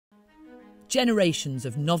Generations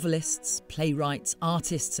of novelists, playwrights,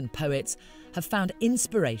 artists and poets have found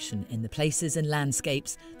inspiration in the places and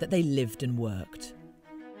landscapes that they lived and worked.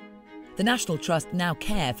 The National Trust now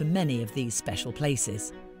care for many of these special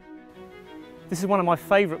places. This is one of my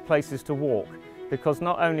favourite places to walk because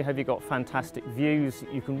not only have you got fantastic views,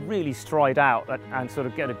 you can really stride out and sort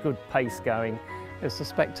of get a good pace going. It's a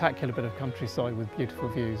spectacular bit of countryside with beautiful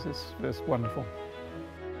views. It's wonderful.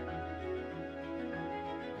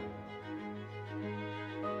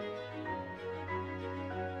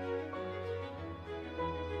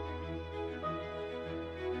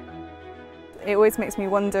 It always makes me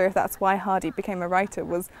wonder if that's why Hardy became a writer,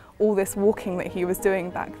 was all this walking that he was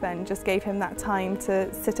doing back then just gave him that time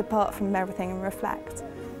to sit apart from everything and reflect.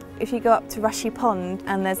 If you go up to Rushy Pond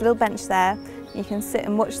and there's a little bench there, you can sit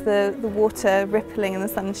and watch the water rippling in the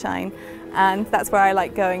sunshine, and that's where I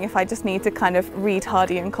like going if I just need to kind of read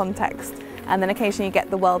Hardy in context. And then occasionally you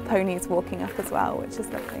get the wild ponies walking up as well, which is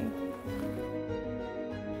lovely.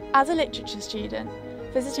 As a literature student,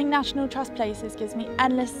 visiting National Trust places gives me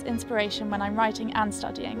endless inspiration when I'm writing and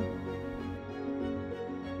studying.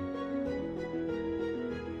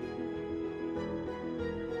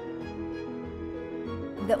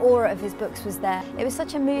 The aura of his books was there. It was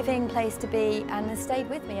such a moving place to be and has stayed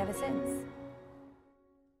with me ever since.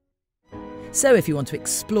 So if you want to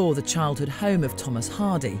explore the childhood home of Thomas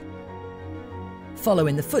Hardy, follow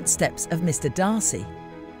in the footsteps of Mr. Darcy,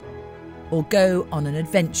 or go on an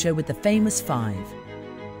adventure with the famous Five,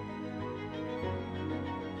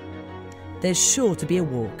 there's sure to be a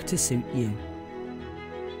walk to suit you.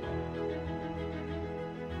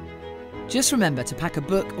 Just remember to pack a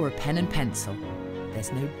book or a pen and pencil.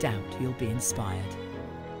 There's no doubt you'll be inspired.